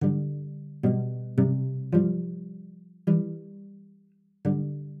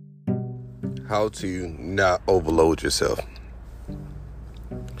how to not overload yourself.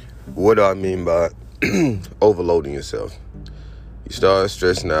 What do I mean by overloading yourself? You start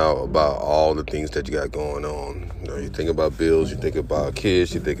stressing out about all the things that you got going on. You think about bills, you think about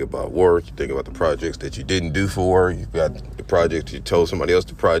kids, you think about work, you think about the projects that you didn't do for work, you got the project you told somebody else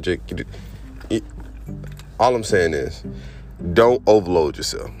to project. All I'm saying is, don't overload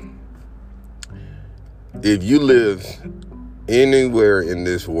yourself. If you live anywhere in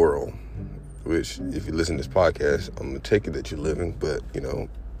this world, which if you listen to this podcast, I'm going to take it that you're living, but,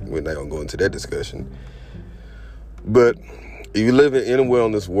 we're not going to go into that discussion. But if you live anywhere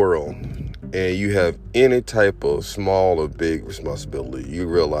in this world and you have any type of small or big responsibility, you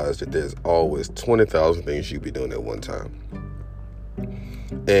realize that there's always 20,000 things you could be doing at one time.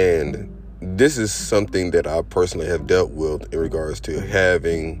 And this is something that I personally have dealt with in regards to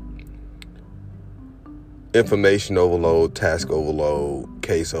having information overload, task overload,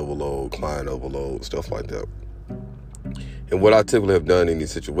 case overload, client overload, stuff like that. And what I typically have done in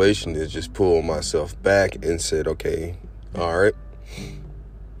these situations is just pull myself back and said, okay, all right,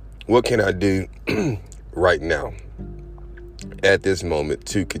 what can I do right now at this moment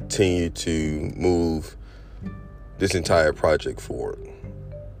to continue to move this entire project forward?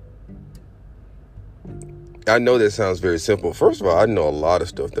 I know that sounds very simple. First of all, I know a lot of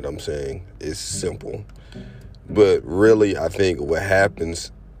stuff that I'm saying is simple. But really, I think what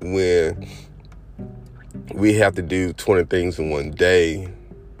happens when we have to do 20 things in one day,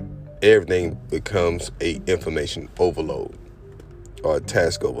 everything becomes a information overload or a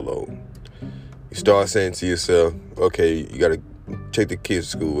task overload. You start saying to yourself, okay, you got to take the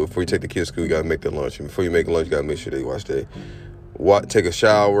kids to school. Before you take the kids to school, you got to make their lunch. And before you make lunch, you got to make sure they take a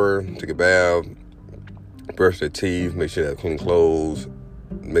shower, take a bath, brush their teeth, make sure they have clean clothes,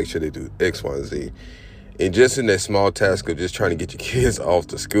 make sure they do X, Y, and Z. And just in that small task of just trying to get your kids off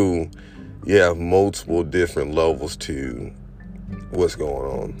to school, you have multiple different levels to what's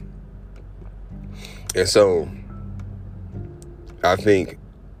going on. And so I think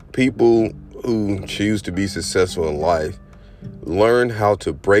people who choose to be successful in life learn how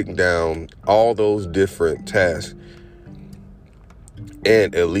to break down all those different tasks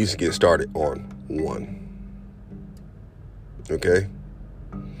and at least get started on one. Okay?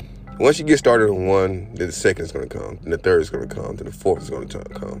 Once you get started on one, then the second is going to come, then the third is going to come, then the fourth is going to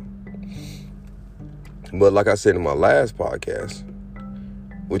come. But like I said in my last podcast,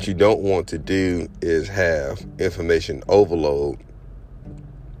 what you don't want to do is have information overload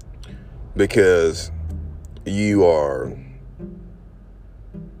because you are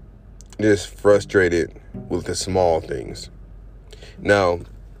just frustrated with the small things. Now,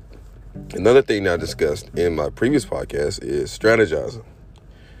 another thing I discussed in my previous podcast is strategizing.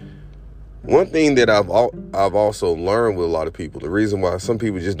 One thing that I've also learned with a lot of people, the reason why some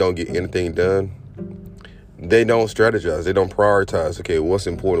people just don't get anything done, they don't strategize. They don't prioritize, okay, what's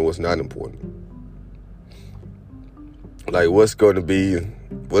important, what's not important. Like what's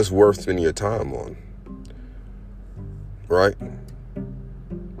worth spending your time on, right?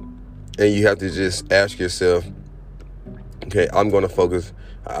 And you have to just ask yourself, okay, I'm going to focus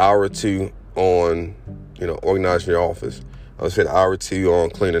an hour or two on, organizing your office. I'm going to spend an hour or two on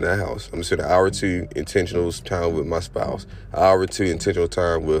cleaning the house. I'm going to spend an hour or two intentional time with my spouse, an hour or two intentional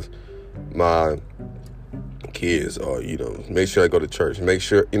time with my kids, or, make sure I go to church. Make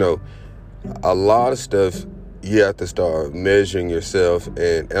sure, a lot of stuff you have to start measuring yourself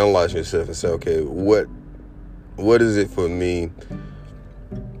and analyzing yourself and say, okay, what is it for me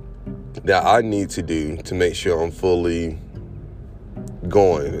that I need to do to make sure I'm fully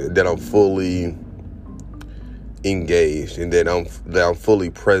going, that I'm fully engaged, and that I'm fully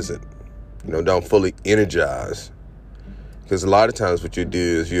present, that I'm fully energized. Because a lot of times what you do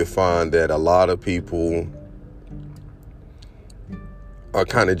is you'll find that a lot of people are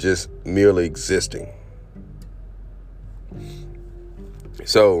kind of just merely existing.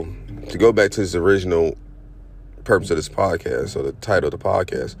 So to go back to this original purpose of this podcast, or the title of the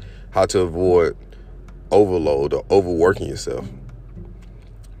podcast, how to avoid overload or overworking yourself.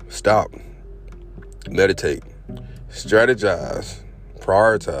 Stop, meditate, strategize,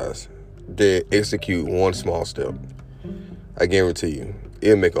 prioritize, then execute one small step. I guarantee you,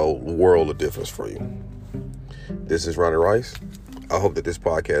 it'll make a world of difference for you. This is Ronnie Rice. I hope that this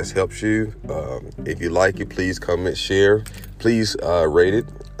podcast helps you. If you like it, please comment, share. Please rate it.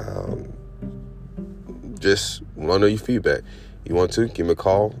 Just want to know your feedback. You want to, give me a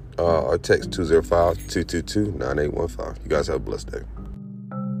call or text 205-222-9815. You guys have a blessed day.